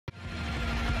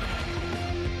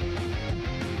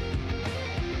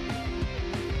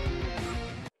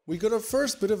We got our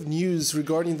first bit of news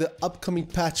regarding the upcoming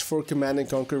patch for Command &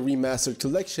 Conquer Remastered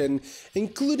collection,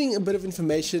 including a bit of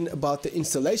information about the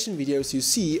installation videos you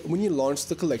see when you launch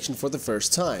the collection for the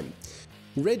first time.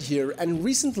 Red here, and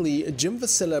recently Jim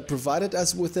Vasella provided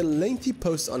us with a lengthy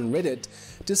post on Reddit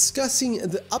discussing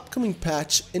the upcoming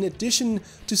patch in addition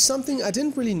to something I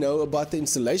didn't really know about the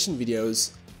installation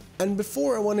videos. And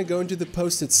before I want to go into the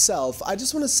post itself, I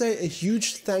just want to say a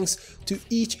huge thanks to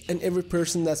each and every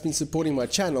person that's been supporting my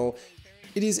channel.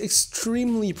 It is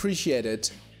extremely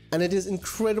appreciated, and it is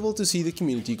incredible to see the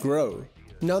community grow.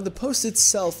 Now the post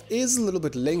itself is a little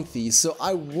bit lengthy, so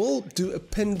I will do a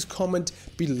pinned comment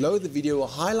below the video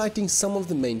highlighting some of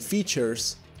the main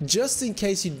features, just in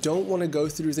case you don't want to go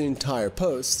through the entire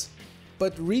post.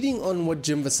 But reading on what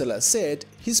Jim Vasella said,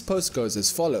 his post goes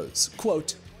as follows,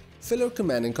 quote, "Fellow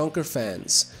Command & Conquer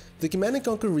fans, the Command &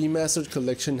 Conquer Remastered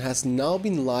collection has now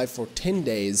been live for 10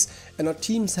 days and our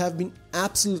teams have been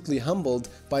absolutely humbled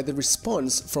by the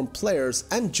response from players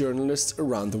and journalists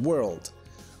around the world.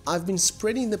 I've been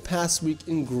spreading the past week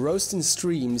engrossed in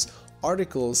streams,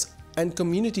 articles and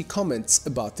community comments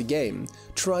about the game,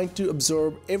 trying to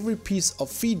absorb every piece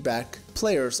of feedback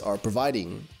players are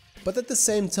providing. But at the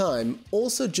same time,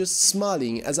 also just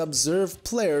smiling as I observe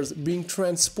players being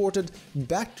transported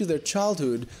back to their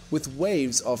childhood with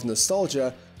waves of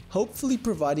nostalgia, hopefully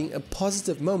providing a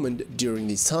positive moment during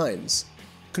these times.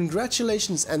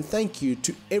 Congratulations and thank you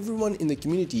to everyone in the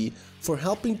community for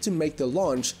helping to make the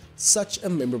launch such a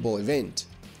memorable event."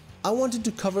 I wanted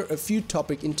to cover a few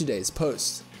topics in today's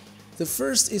post. The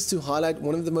first is to highlight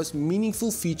one of the most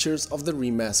meaningful features of the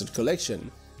Remastered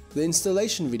collection, the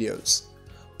installation videos.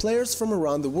 Players from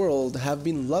around the world have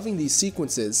been loving these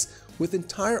sequences, with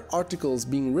entire articles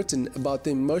being written about the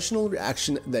emotional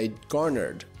reaction they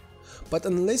garnered. But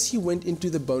unless you went into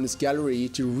the bonus gallery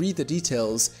to read the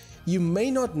details, you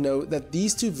may not know that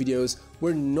these two videos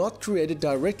were not created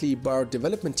directly by our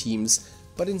development teams,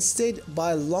 but instead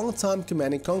by a longtime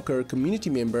Command & Conquer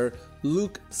community member,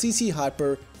 Luke CC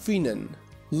Feenan.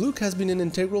 Luke has been an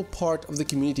integral part of the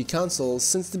community council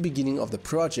since the beginning of the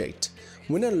project.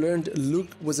 When I learned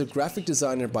Luke was a graphic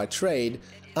designer by trade,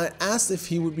 I asked if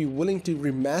he would be willing to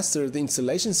remaster the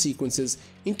installation sequences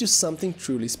into something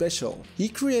truly special. He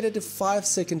created a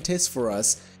 5-second test for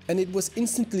us, and it was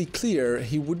instantly clear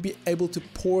he would be able to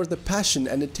pour the passion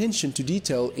and attention to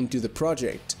detail into the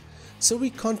project. So we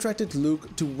contracted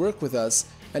Luke to work with us,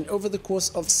 and over the course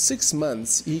of 6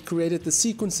 months he created the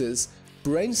sequences,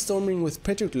 brainstorming with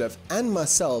Petroglyph and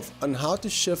myself on how to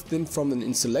shift them from an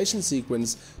installation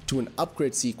sequence to an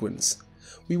upgrade sequence.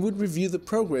 We would review the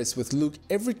progress with Luke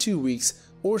every 2 weeks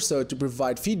or so to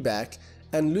provide feedback,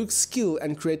 and Luke's skill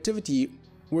and creativity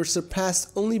were surpassed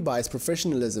only by his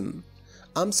professionalism.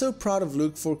 I'm so proud of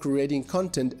Luke for creating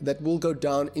content that will go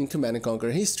down in Command &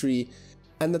 Conquer history,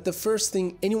 and that the first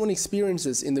thing anyone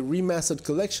experiences in the Remastered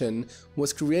collection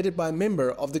was created by a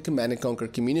member of the Command & Conquer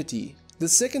community. The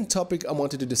second topic I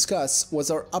wanted to discuss was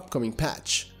our upcoming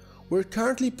patch. We're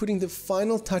currently putting the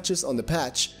final touches on the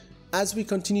patch as we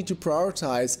continue to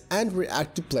prioritize and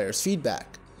react to players'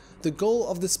 feedback. The goal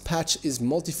of this patch is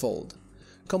multifold.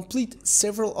 Complete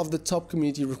several of the top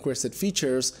community requested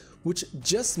features which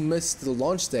just missed the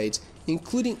launch date,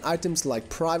 including items like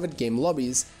private game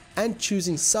lobbies and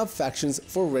choosing sub-factions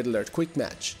for Red Alert Quick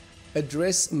Match.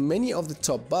 Address many of the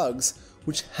top bugs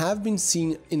which have been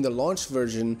seen in the launch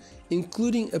version,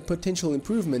 including a potential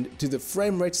improvement to the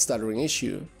frame rate stuttering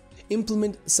issue.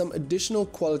 Implement some additional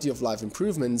quality of life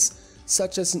improvements,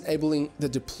 such as enabling the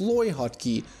deploy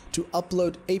hotkey to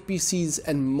upload APCs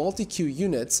and multi-queue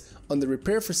units on the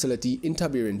repair facility in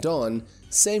Tiberian Dawn,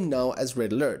 same now as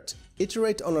Red Alert.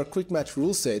 Iterate on our quick match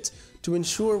rule set to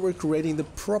ensure we're creating the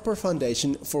proper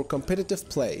foundation for competitive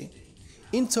play.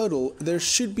 In total, there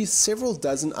should be several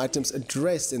dozen items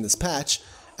addressed in this patch,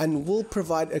 and will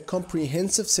provide a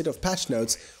comprehensive set of patch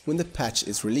notes when the patch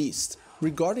is released.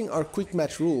 Regarding our quick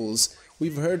match rules,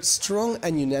 we've heard strong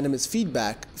and unanimous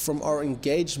feedback from our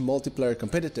engaged multiplayer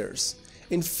competitors.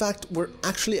 In fact, we're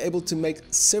actually able to make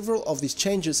several of these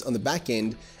changes on the back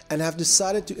end, and have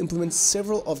decided to implement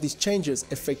several of these changes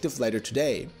effective later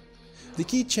today. The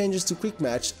key changes to quick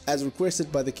match as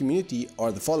requested by the community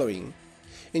are the following: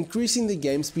 increasing the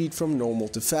game speed from normal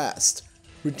to fast,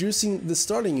 reducing the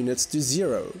starting units to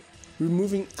 0,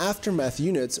 removing aftermath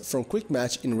units from quick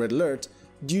match in Red Alert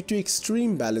due to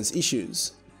extreme balance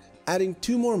issues, adding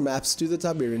 2 more maps to the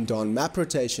Tiberian Dawn map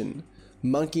rotation,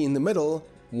 monkey in the middle,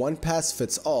 one pass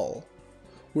fits all.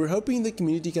 We're hoping the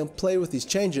community can play with these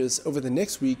changes over the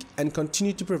next week and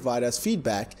continue to provide us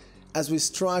feedback as we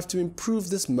strive to improve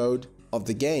this mode of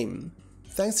the game.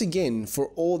 thanks again for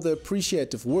all the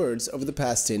appreciative words over the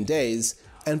past 10 days,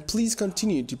 and please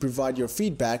continue to provide your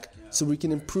feedback so we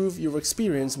can improve your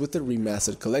experience with the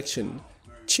remastered collection.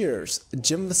 Cheers,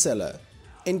 Jim Vasella."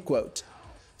 End quote.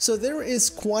 So there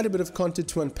is quite a bit of content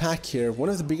to unpack here. One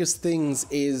of the biggest things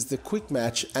is the quick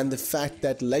match and the fact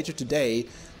that later today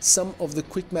some of the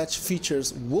quick match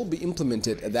features will be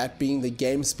implemented, that being the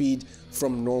game speed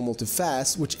from normal to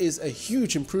fast, which is a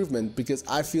huge improvement because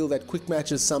I feel that quick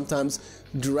matches sometimes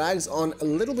drags on a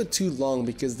little bit too long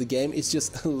because the game is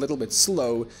just a little bit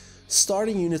slow.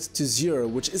 Starting units to 0,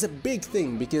 which is a big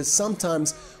thing because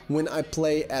sometimes when I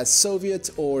play as Soviet,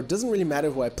 or doesn't really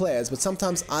matter who I play as, but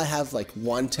sometimes I have like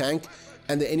 1 tank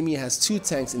and the enemy has 2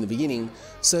 tanks in the beginning,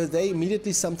 so they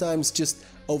immediately sometimes just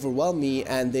overwhelm me,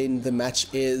 and then the match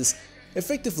is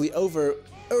effectively over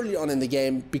early on in the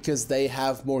game because they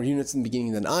have more units in the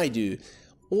beginning than I do.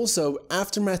 Also,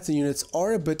 aftermath units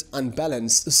are a bit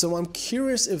unbalanced, so I'm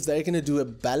curious if they're going to do a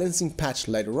balancing patch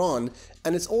later on,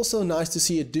 and it's also nice to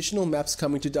see additional maps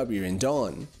coming to WN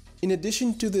Dawn. In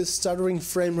addition to the stuttering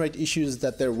frame rate issues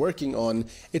that they're working on,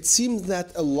 it seems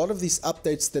that a lot of these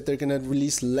updates that they're going to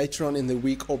release later on in the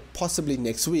week or possibly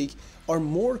next week are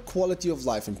more quality of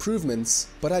life improvements,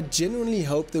 but I genuinely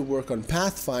hope they work on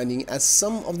pathfinding, as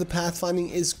some of the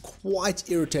pathfinding is quite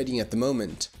irritating at the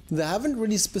moment. They haven't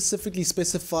really specifically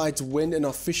specified when an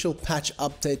official patch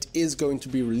update is going to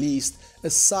be released,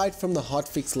 aside from the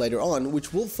hotfix later on,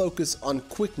 which will focus on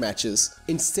quick matches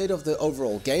instead of the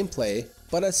overall gameplay.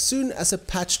 But as soon as a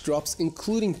patch drops,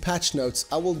 including patch notes,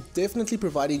 I will definitely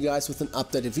provide you guys with an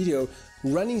updated video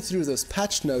running through those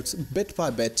patch notes bit by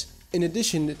bit, in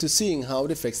addition to seeing how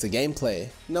it affects the gameplay.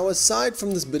 Now, aside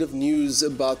from this bit of news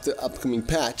about the upcoming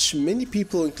patch, many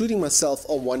people, including myself,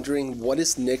 are wondering what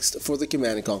is next for the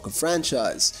Command & Conquer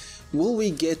franchise. Will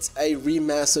we get a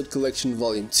remastered collection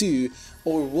volume 2,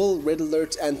 or will Red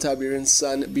Alert and Tiberian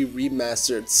Sun be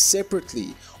remastered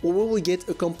separately, or will we get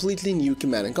a completely new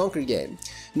Command & Conquer game?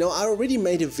 Now, I already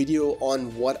made a video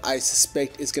on what I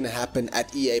suspect is going to happen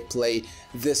at EA Play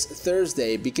this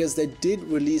Thursday, because they did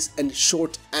release a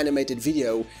short animated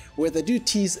video where they do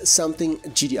tease something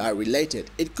GDI related.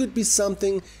 It could be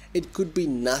something, it could be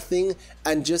nothing,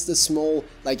 and just a small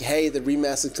like, hey, the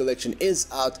remastered collection is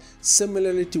out,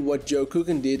 similarly to what Joe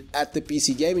Coogan did at the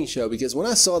PC Gaming Show, because when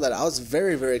I saw that I was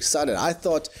very excited. I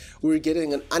thought we were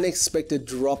getting an unexpected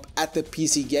drop at the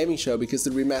PC Gaming Show because the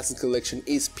remastered collection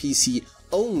is PC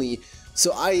only.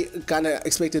 So I kind of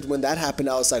expected when that happened,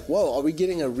 I was like, whoa, are we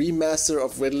getting a remaster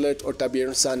of Red Alert or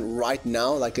Tiberian Sun right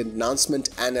now, like an announcement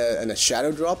and a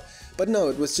shadow drop? But no,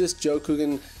 it was just Joe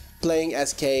Coogan playing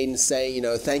as Kane, saying, you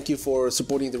know, thank you for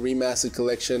supporting the remastered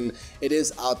collection, it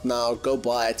is out now, go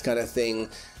buy it, kind of thing.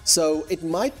 So it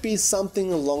might be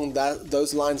something along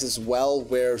those lines as well,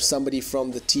 where somebody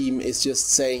from the team is just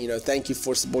saying, you know, thank you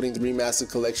for supporting the remastered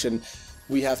collection,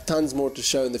 we have tons more to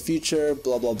show in the future,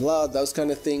 blah blah blah, those kind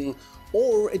of thing.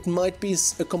 Or it might be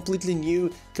a completely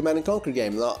new Command & Conquer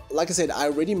game. Now, like I said, I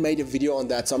already made a video on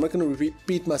that, so I'm not going to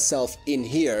repeat myself in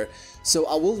here. So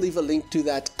I will leave a link to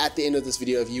that at the end of this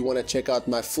video if you want to check out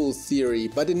my full theory.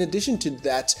 But in addition to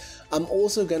that, I'm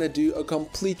also going to do a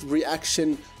complete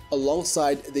reaction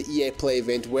alongside the EA Play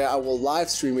event where I will live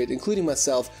stream it, including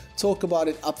myself, talk about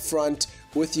it up front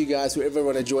with you guys. Whoever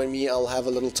want to join me, I'll have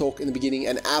a little talk in the beginning,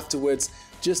 and afterwards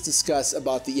just discuss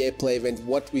about the EA Play event,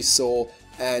 what we saw,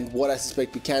 and what I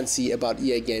suspect we can see about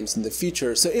EA games in the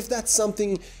future. So if that's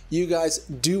something you guys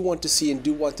do want to see and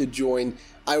do want to join,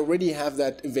 I already have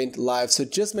that event live, so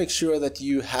just make sure that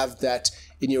you have that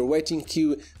in your waiting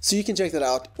queue so you can check that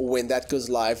out when that goes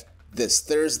live this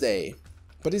Thursday.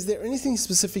 But is there anything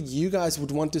specific you guys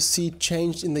would want to see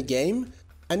changed in the game?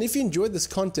 And if you enjoyed this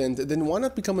content, then why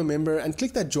not become a member and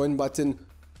click that join button,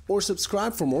 or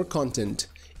subscribe for more content.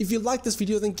 If you like this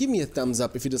video, then give me a thumbs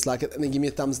up. If you dislike it, then give me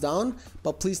a thumbs down,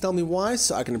 but please tell me why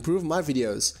so I can improve my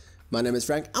videos. My name is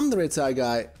Frank, I'm the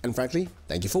RedTieGuy, and frankly,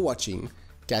 thank you for watching.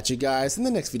 Catch you guys in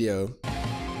the next video.